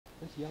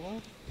This yellow? Ooh,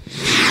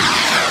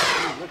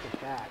 look at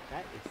that.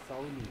 That is so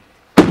neat.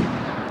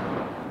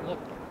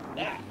 Look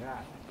at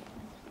that.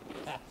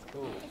 That's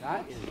cool.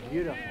 That is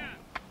beautiful.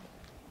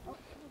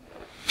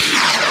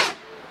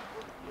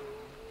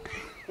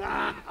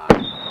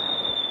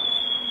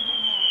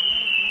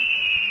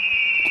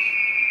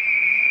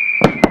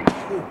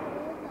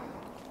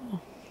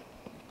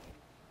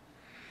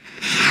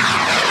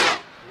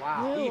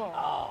 Wow. Cool.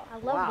 Oh, I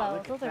love wow,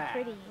 those. Those are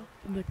pretty.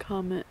 The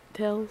comet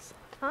tails.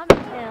 Comet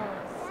tails.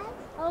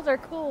 Those are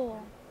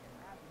cool.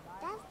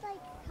 That's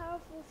like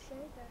colorful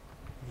sugar.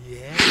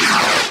 Yeah.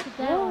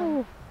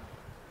 Whoa.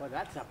 Well,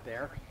 that's up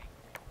there.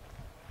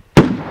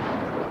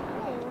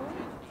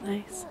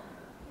 Nice.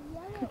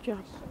 Good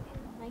job.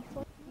 Nice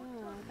one.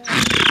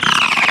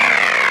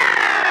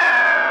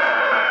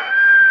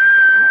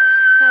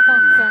 That's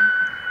awesome.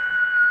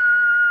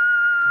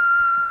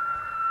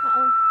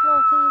 Uh-oh. No,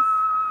 please.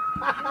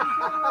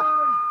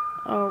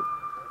 Oh,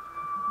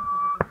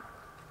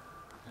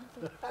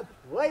 That's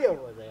way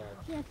over there.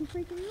 Yeah, he's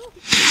freaking out.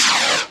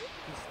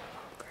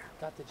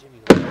 Got the Jimmy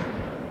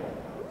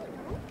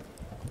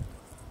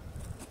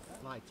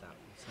lights out.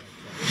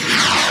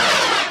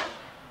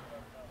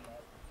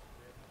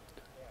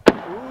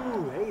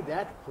 Ooh, hey,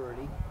 that's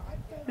pretty.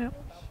 yep.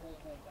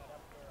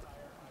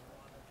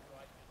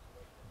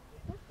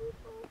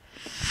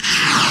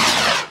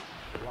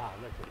 Wow,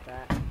 look at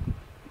that.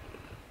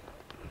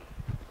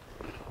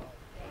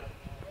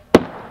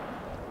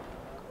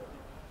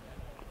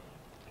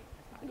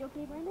 You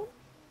okay, Brandon?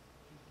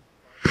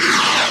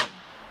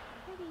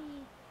 Pretty.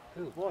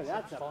 Ooh, boy,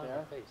 that's up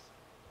there. Is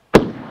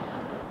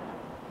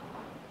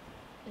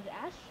it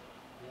Ash?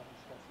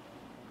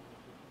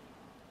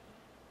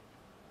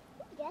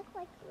 Yes,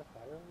 like.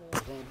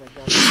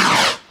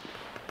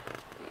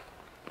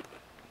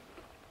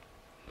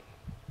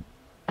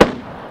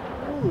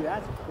 Ooh,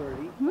 that's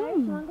pretty.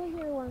 There's one go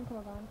here, one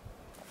hold on.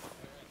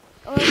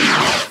 Oh,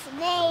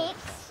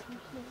 snakes.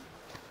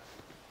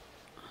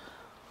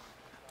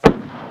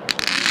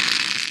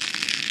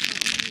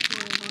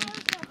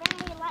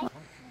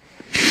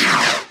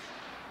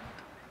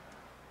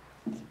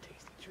 It's a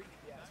tasty treat.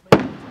 Yeah, it's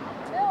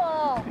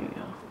Cool. There you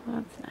go.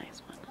 That's a nice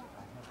one.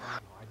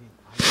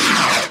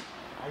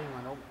 I didn't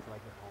want to open until I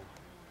get home.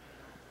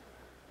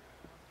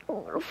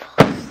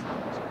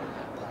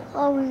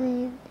 Oh,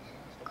 really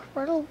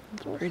incredible.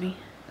 Pretty.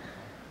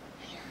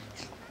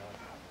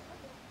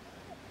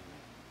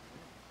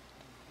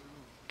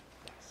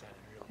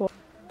 Cool.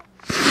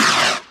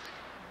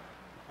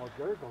 Oh,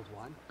 there goes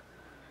one.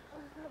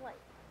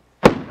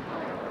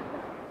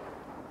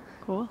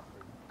 Cool.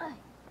 I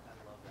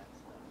love that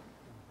stuff.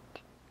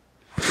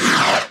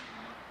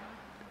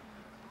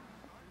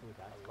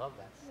 I love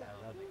that stuff.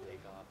 I love the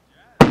take off.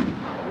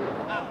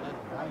 Wow,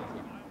 that's nice.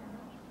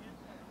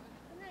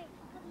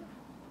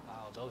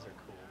 Wow, those are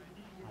cool.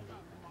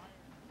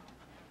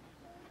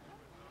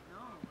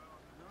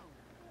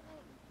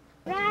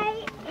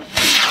 Right.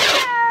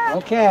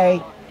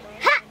 Okay.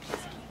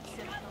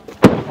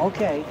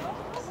 Okay.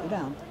 Sit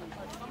down.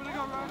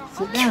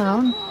 Sit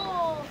down.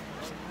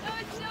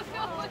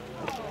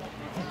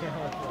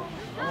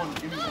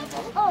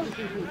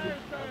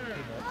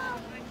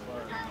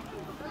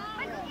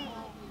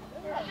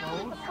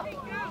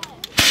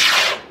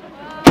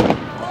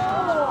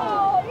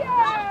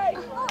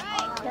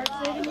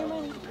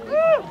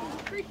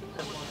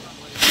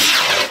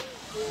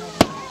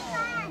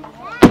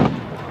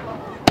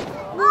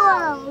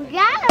 Whoa,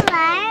 got a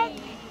leg.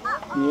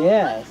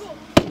 Yes.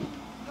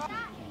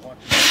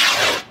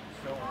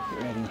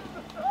 Ready.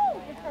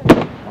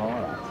 All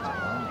right.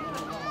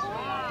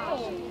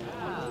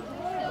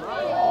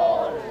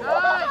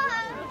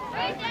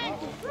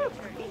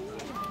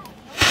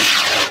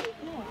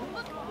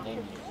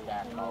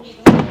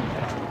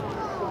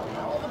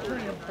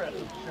 Pretty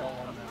impressive show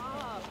on that.